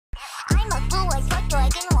I'm a blue-eyed white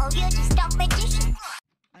dragon while you're just a magician.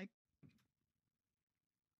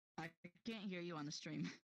 I can't hear you on the stream.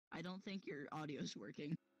 I don't think your audio's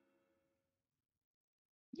working.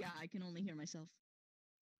 Yeah, I can only hear myself.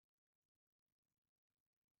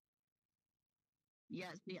 Yeah,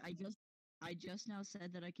 see, I just now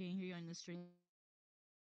said that I can't hear you on the stream.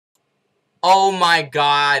 Oh my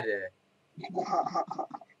god.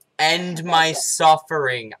 End my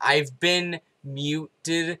suffering. I've been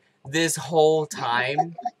muted this whole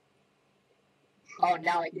time. Oh,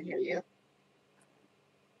 now I can hear you.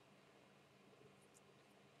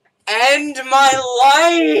 End my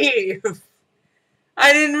life!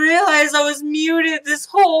 I didn't realize I was muted this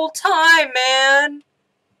whole time, man!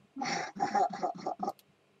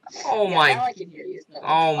 Oh yeah, my... Now I can hear you, so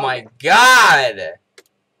oh my god!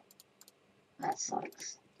 That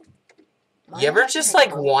sucks. You ever just,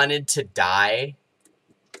 like, wanted to die?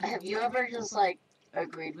 Have you ever just, like,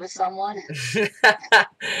 agreed with someone?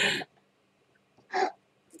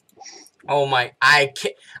 Oh my... I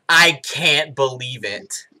can't believe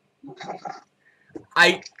it.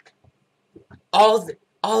 All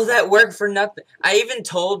that work for nothing. I even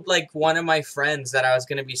told, like, one of my friends that I was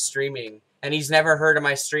gonna be streaming, and he's never heard of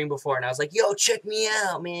my stream before, and I was like, yo, check me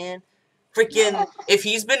out, man. Freaking, if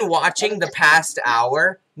he's been watching the past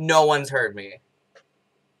hour, no one's heard me.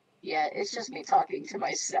 Yeah, it's just me talking to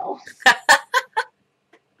myself.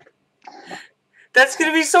 That's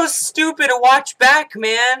gonna be so stupid to watch back,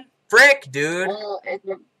 man. Frick, dude. Well,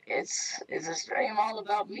 it's a stream all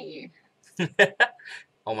about me.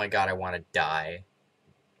 Oh my god, I want to die.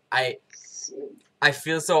 I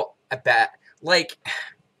feel so bad. Like,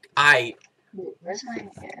 Where's my...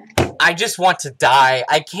 I just want to die.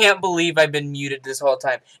 I can't believe I've been muted this whole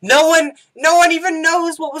time. No one even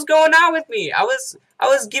knows what was going on with me. I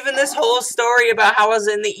was given this whole story about how I was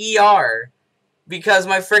in the ER because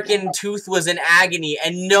my freaking tooth was in agony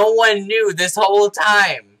and no one knew this whole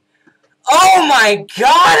time. Oh my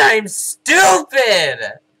god, I'm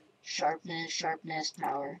stupid! Sharpness,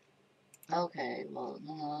 power. Okay, well,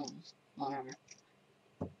 whatever.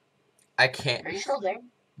 I can't. Are you still there?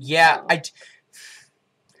 Yeah,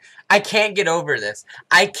 I can't get over this.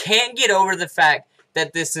 I can't get over the fact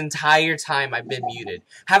that this entire time I've been muted.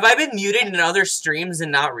 Have I been muted in other streams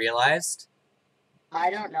and not realized? I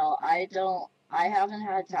don't know. I haven't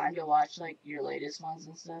had time to watch, like, your latest ones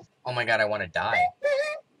and stuff. Oh my god, I want to die.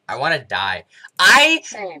 I want to die.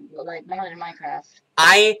 Same, but, like, not in Minecraft.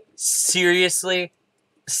 I seriously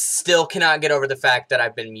still cannot get over the fact that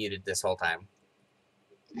I've been muted this whole time.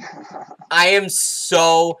 I am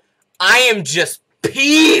just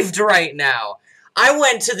peeved right now. I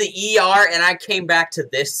went to the ER and I came back to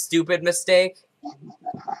this stupid mistake.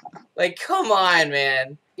 Like, come on,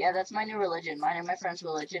 man. Yeah, that's my new religion. Mine and my friend's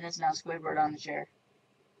religion is now Squidward on the chair.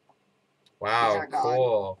 Wow,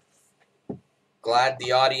 cool. Glad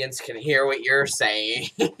the audience can hear what you're saying.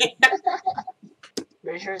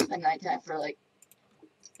 Pretty sure it's been nighttime for, like,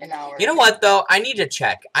 an hour. You know what, though? I need to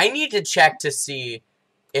check. I need to check to see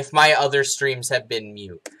if my other streams have been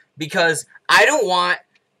mute. Because I don't want,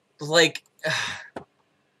 like...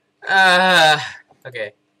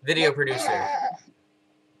 okay. Video producer.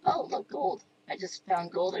 Oh, look, gold. I just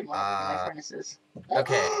found gold in one of my furnaces.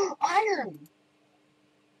 Okay. Iron!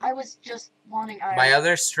 I was just wanting iron. My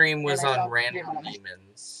other stream was on Random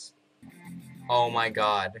Demons. Oh my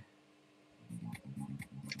god.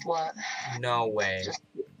 What? No way.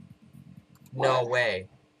 No way.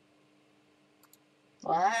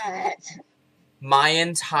 What? My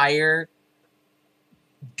entire...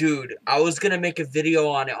 Dude, I was gonna make a video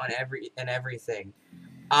on it on everything.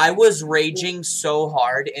 I was raging so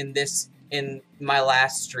hard in my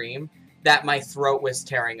last stream that my throat was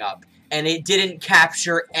tearing up. And it didn't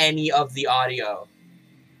capture any of the audio.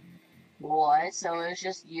 What? So it was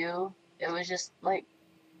just you? It was just, like...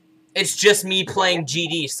 It's just me playing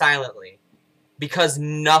GD silently. Because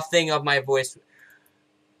nothing of my voice...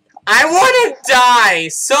 I want to die!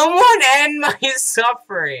 Someone end my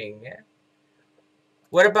suffering!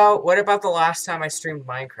 What about the last time I streamed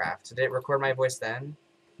Minecraft? Did it record my voice then?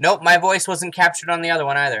 Nope, my voice wasn't captured on the other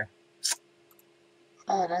one either.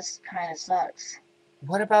 Oh, that's kind of sucks.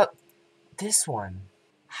 What about this one?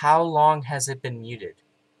 How long has it been muted?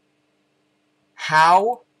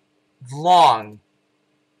 How long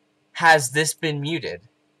has this been muted?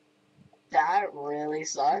 That really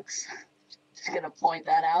sucks. Just gonna point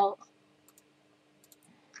that out.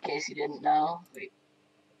 In case you didn't know. Wait.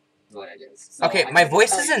 What it is. So okay, my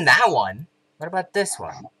voice is in that one. What about this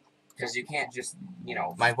one? Because you can't just, you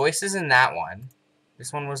know... My voice is in that one.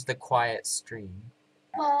 This one was the quiet stream.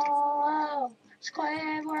 Whoa,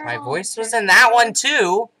 Squidward. My voice was in that one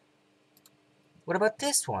too. What about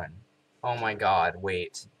this one? Oh my god,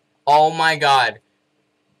 wait. Oh my god.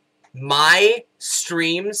 My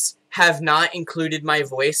streams have not included my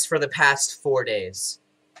voice for the past 4 days.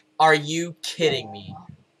 Are you kidding me?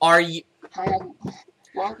 Are you... Hi,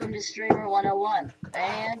 welcome to Streamer 101.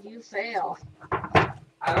 And you fail.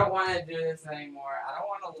 I don't want to do this anymore. I don't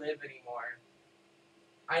want to live anymore.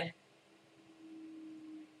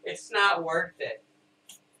 It's not worth it.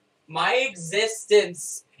 My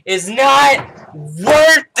existence is not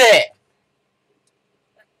worth it!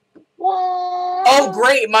 What? Oh,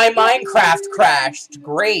 great, my Minecraft crashed.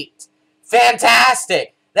 Great.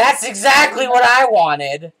 Fantastic. That's exactly what I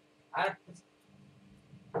wanted.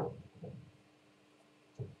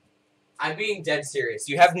 I'm being dead serious.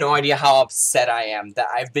 You have no idea how upset I am that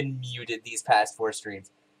I've been muted these past 4 streams.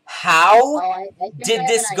 How Oh, I think I did have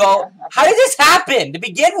this an go? idea. How did this happen to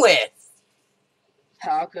begin with?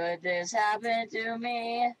 How could this happen to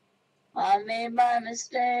me? I made my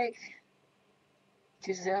mistake.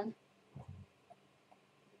 Too soon?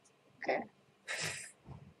 Okay.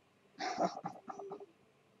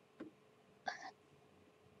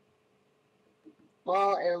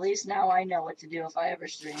 Well, at least now I know what to do if I ever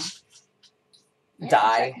stream. Yeah,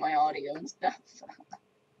 Die. check my audio and stuff.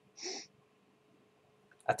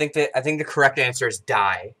 I think the correct answer is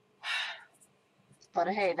die. But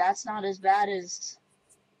hey, that's not as bad as,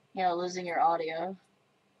 you know, losing your audio.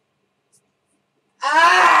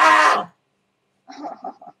 Ah!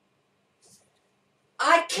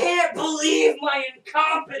 I can't believe my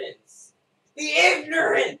incompetence, the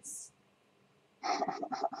ignorance,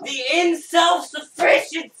 the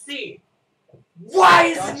self-sufficiency. Why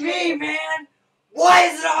is it me, man? Why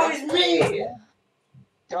is it always me?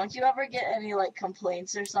 Don't you ever get any like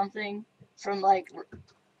complaints or something from like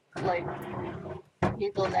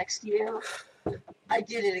people next to you? I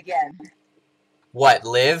did it again. What,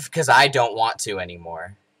 live? Because I don't want to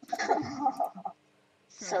anymore.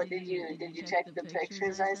 So did you check the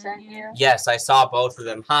pictures I sent you? Yes, I saw both of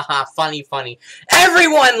them. Haha, funny, funny.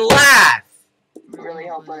 Everyone laugh! Really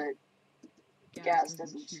hope gas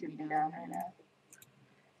doesn't shoot me down right now.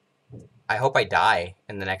 I hope I die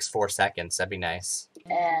in the next 4 seconds. That'd be nice.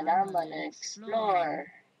 And I'm gonna explore.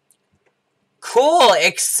 Cool,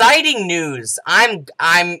 exciting news.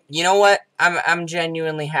 You know what? I'm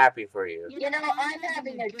genuinely happy for you. You know, I'm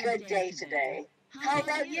having a good day today. How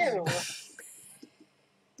about you?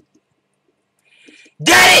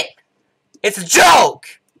 Get it! It's a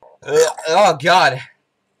joke! Oh, God.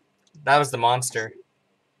 That was the monster.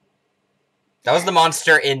 That was the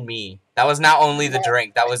monster in me. That was not only the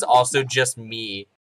drink, that was also just me.